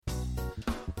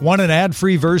Want an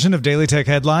ad-free version of Daily Tech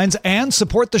Headlines and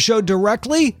support the show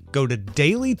directly? Go to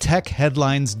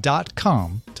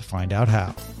dailytechheadlines.com to find out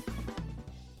how.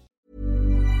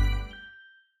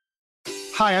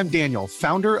 Hi, I'm Daniel,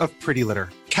 founder of Pretty Litter.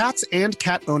 Cats and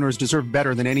cat owners deserve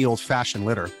better than any old-fashioned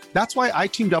litter. That's why I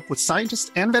teamed up with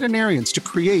scientists and veterinarians to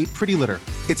create Pretty Litter.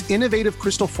 Its innovative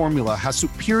crystal formula has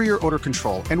superior odor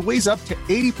control and weighs up to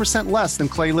 80% less than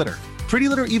clay litter. Pretty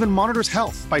Litter even monitors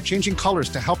health by changing colors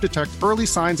to help detect early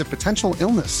signs of potential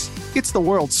illness. It's the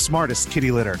world's smartest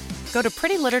kitty litter. Go to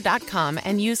prettylitter.com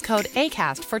and use code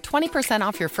ACAST for 20%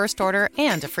 off your first order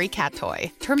and a free cat toy.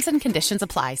 Terms and conditions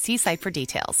apply. See site for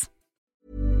details.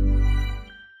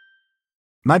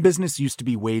 My business used to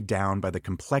be weighed down by the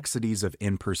complexities of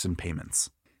in-person payments.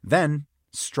 Then,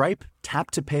 Stripe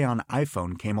Tap to Pay on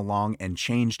iPhone came along and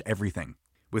changed everything.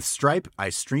 With Stripe, I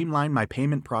streamlined my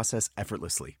payment process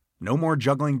effortlessly. No more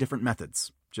juggling different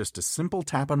methods. Just a simple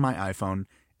tap on my iPhone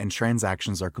and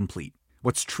transactions are complete.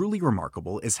 What's truly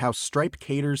remarkable is how Stripe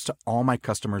caters to all my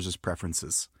customers'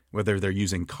 preferences. Whether they're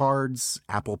using cards,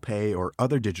 Apple Pay, or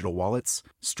other digital wallets,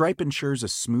 Stripe ensures a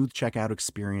smooth checkout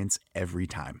experience every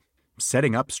time.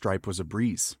 Setting up Stripe was a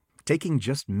breeze, taking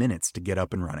just minutes to get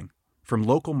up and running. From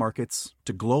local markets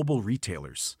to global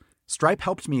retailers, Stripe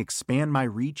helped me expand my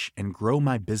reach and grow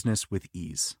my business with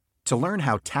ease. To learn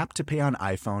how Tap to Pay on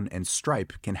iPhone and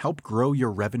Stripe can help grow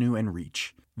your revenue and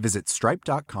reach, visit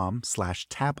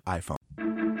stripe.com/tapiphone.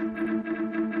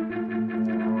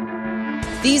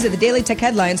 These are the Daily Tech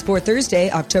Headlines for Thursday,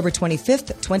 October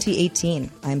 25th, 2018.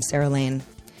 I'm Sarah Lane.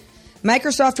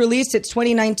 Microsoft released its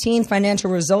 2019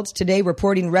 financial results today,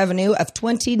 reporting revenue of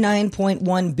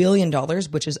 $29.1 billion,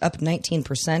 which is up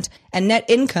 19%, and net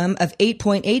income of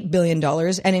 $8.8 billion,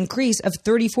 an increase of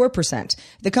 34%.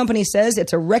 The company says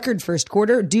it's a record first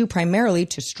quarter due primarily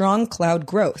to strong cloud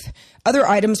growth. Other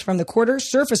items from the quarter: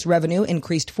 Surface revenue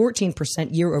increased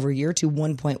 14% year over year to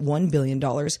 $1.1 billion.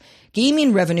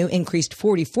 Gaming revenue increased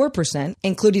 44%,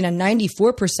 including a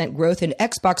 94% growth in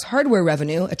Xbox hardware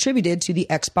revenue attributed to the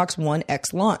Xbox One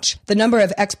X launch. The number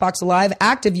of Xbox Live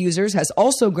active users has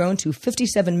also grown to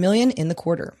 57 million in the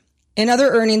quarter. In other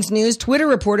earnings news, Twitter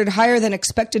reported higher than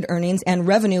expected earnings and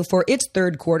revenue for its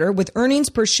third quarter, with earnings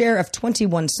per share of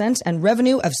 21 cents and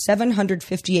revenue of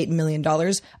 $758 million,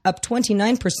 up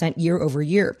 29% year over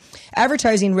year.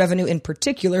 Advertising revenue in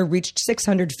particular reached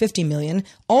 $650 million,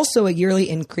 also a yearly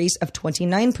increase of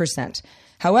 29%.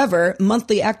 However,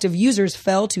 monthly active users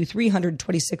fell to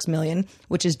 326 million,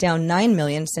 which is down 9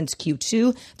 million since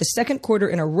Q2, the second quarter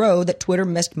in a row that Twitter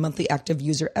missed monthly active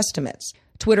user estimates.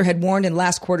 Twitter had warned in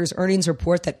last quarter's earnings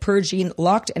report that purging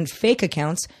locked and fake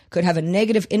accounts could have a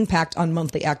negative impact on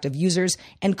monthly active users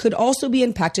and could also be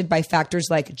impacted by factors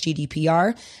like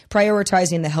GDPR,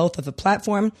 prioritizing the health of a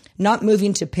platform, not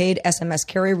moving to paid SMS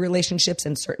carrier relationships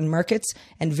in certain markets,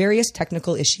 and various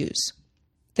technical issues.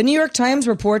 The New York Times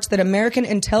reports that American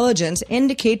intelligence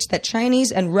indicates that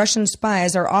Chinese and Russian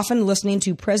spies are often listening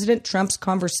to President Trump's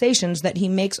conversations that he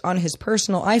makes on his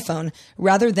personal iPhone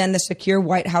rather than the secure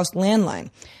White House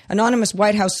landline. Anonymous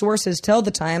White House sources tell the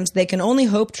Times they can only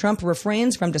hope Trump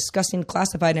refrains from discussing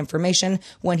classified information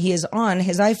when he is on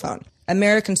his iPhone.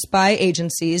 American spy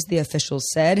agencies, the officials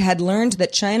said, had learned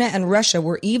that China and Russia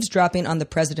were eavesdropping on the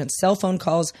president's cell phone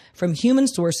calls from human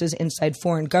sources inside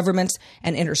foreign governments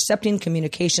and intercepting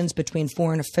communications between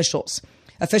foreign officials.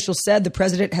 Officials said the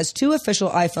president has 2 official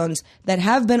iPhones that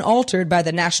have been altered by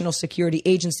the National Security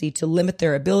Agency to limit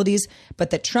their abilities, but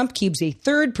that Trump keeps a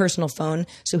third personal phone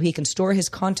so he can store his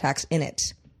contacts in it.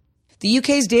 The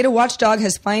UK's data watchdog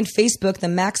has fined Facebook the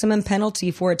maximum penalty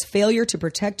for its failure to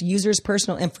protect users'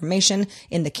 personal information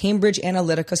in the Cambridge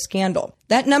Analytica scandal.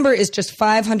 That number is just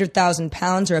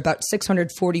 £500,000 or about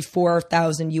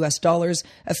 $644,000 US,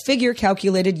 a figure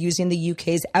calculated using the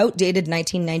UK's outdated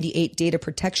 1998 Data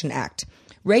Protection Act.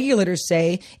 Regulators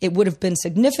say it would have been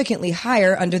significantly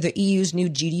higher under the EU's new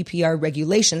GDPR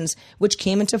regulations, which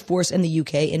came into force in the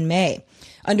UK in May.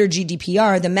 Under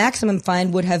GDPR, the maximum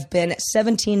fine would have been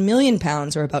 £17 million,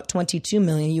 or about $22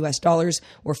 million US,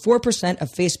 or 4% of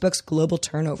Facebook's global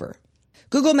turnover.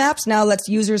 Google Maps now lets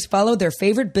users follow their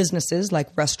favorite businesses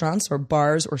like restaurants or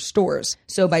bars or stores.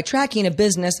 So by tracking a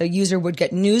business, a user would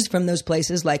get news from those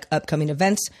places like upcoming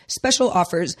events, special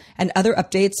offers, and other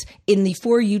updates in the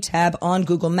For You tab on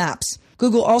Google Maps.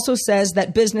 Google also says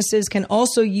that businesses can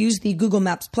also use the Google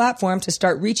Maps platform to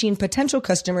start reaching potential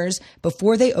customers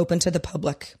before they open to the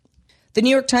public. The New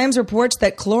York Times reports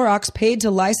that Clorox paid to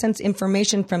license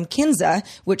information from Kinza,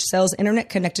 which sells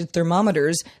internet-connected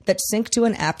thermometers that sync to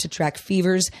an app to track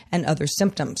fevers and other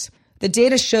symptoms. The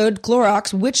data showed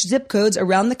Clorox which zip codes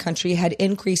around the country had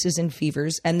increases in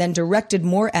fevers and then directed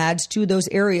more ads to those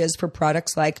areas for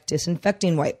products like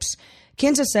disinfecting wipes.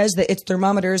 Kansas says that its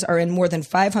thermometers are in more than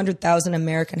 500,000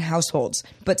 American households,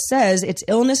 but says its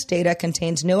illness data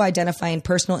contains no identifying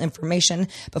personal information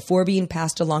before being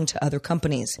passed along to other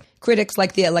companies. Critics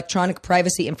like the Electronic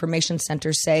Privacy Information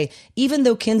Center say even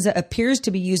though Kinsa appears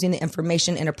to be using the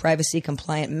information in a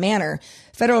privacy-compliant manner,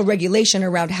 federal regulation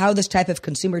around how this type of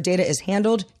consumer data is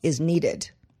handled is needed.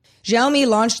 Xiaomi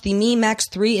launched the Mi Max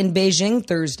 3 in Beijing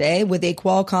Thursday with a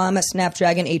Qualcomm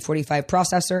Snapdragon 845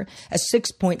 processor, a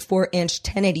 6.4-inch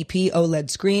 1080p OLED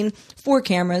screen, 4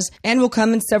 cameras, and will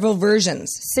come in several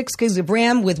versions, 6 gigs of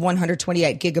RAM with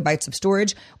 128 gigabytes of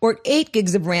storage, or 8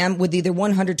 gigs of RAM with either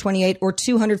 128 or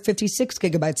 256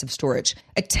 gigabytes of storage.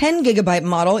 A 10 gigabyte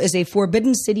model is a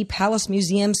Forbidden City Palace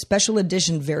Museum special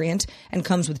edition variant and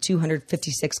comes with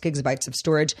 256 gigabytes of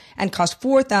storage and costs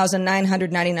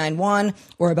 4,999 won,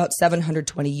 or about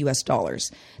 $720 US.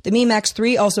 The Mi Max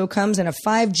 3 also comes in a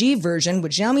 5G version,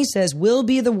 which Xiaomi says will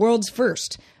be the world's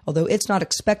first, although it's not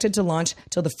expected to launch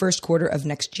till the first quarter of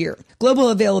next year. Global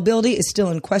availability is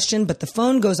still in question, but the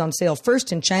phone goes on sale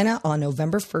first in China on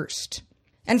November 1st.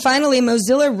 And finally,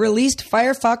 Mozilla released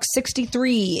Firefox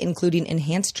 63, including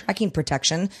enhanced tracking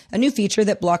protection, a new feature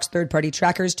that blocks third-party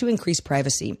trackers to increase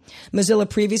privacy. Mozilla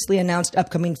previously announced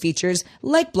upcoming features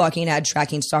like blocking ad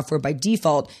tracking software by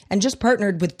default and just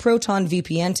partnered with Proton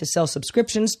VPN to sell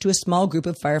subscriptions to a small group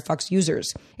of Firefox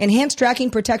users. Enhanced tracking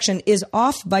protection is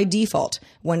off by default.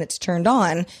 When it's turned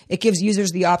on, it gives users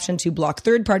the option to block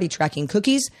third-party tracking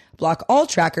cookies, block all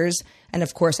trackers, and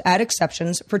of course add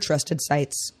exceptions for trusted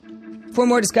sites. For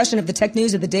more discussion of the tech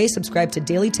news of the day, subscribe to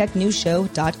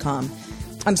dailytechnewsshow.com.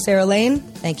 I'm Sarah Lane.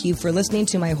 Thank you for listening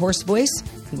to my hoarse voice,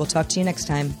 and we'll talk to you next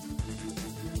time.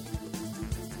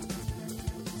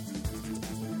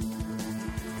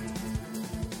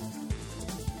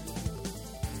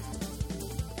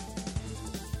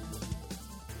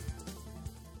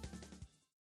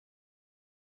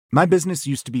 My business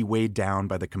used to be weighed down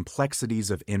by the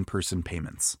complexities of in-person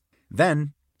payments.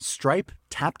 Then, Stripe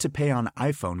Tap to Pay on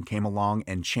iPhone came along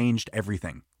and changed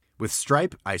everything. With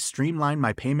Stripe, I streamlined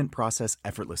my payment process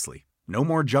effortlessly. No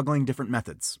more juggling different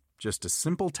methods. Just a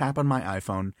simple tap on my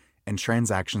iPhone and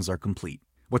transactions are complete.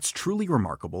 What's truly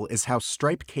remarkable is how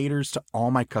Stripe caters to all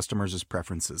my customers'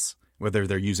 preferences. Whether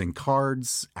they're using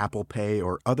cards, Apple Pay,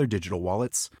 or other digital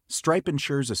wallets, Stripe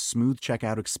ensures a smooth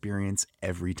checkout experience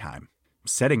every time.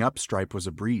 Setting up Stripe was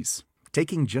a breeze,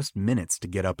 taking just minutes to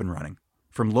get up and running.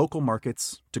 From local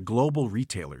markets to global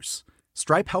retailers,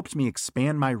 Stripe helped me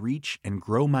expand my reach and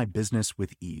grow my business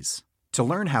with ease. To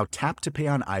learn how Tap to Pay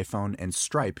on iPhone and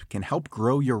Stripe can help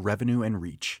grow your revenue and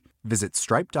reach, visit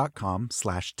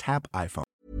stripe.com/tapiphone.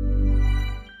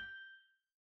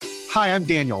 Hi, I'm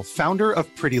Daniel, founder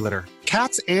of Pretty Litter.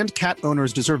 Cats and cat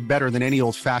owners deserve better than any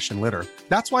old-fashioned litter.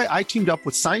 That's why I teamed up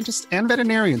with scientists and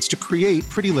veterinarians to create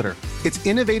Pretty Litter. Its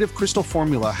innovative crystal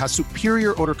formula has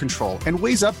superior odor control and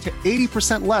weighs up to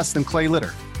 80% less than clay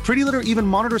litter. Pretty Litter even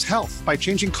monitors health by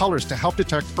changing colors to help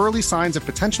detect early signs of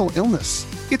potential illness.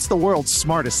 It's the world's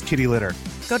smartest kitty litter.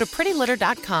 Go to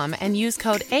prettylitter.com and use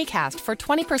code ACAST for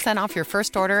 20% off your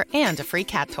first order and a free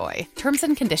cat toy. Terms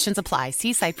and conditions apply.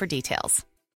 See site for details.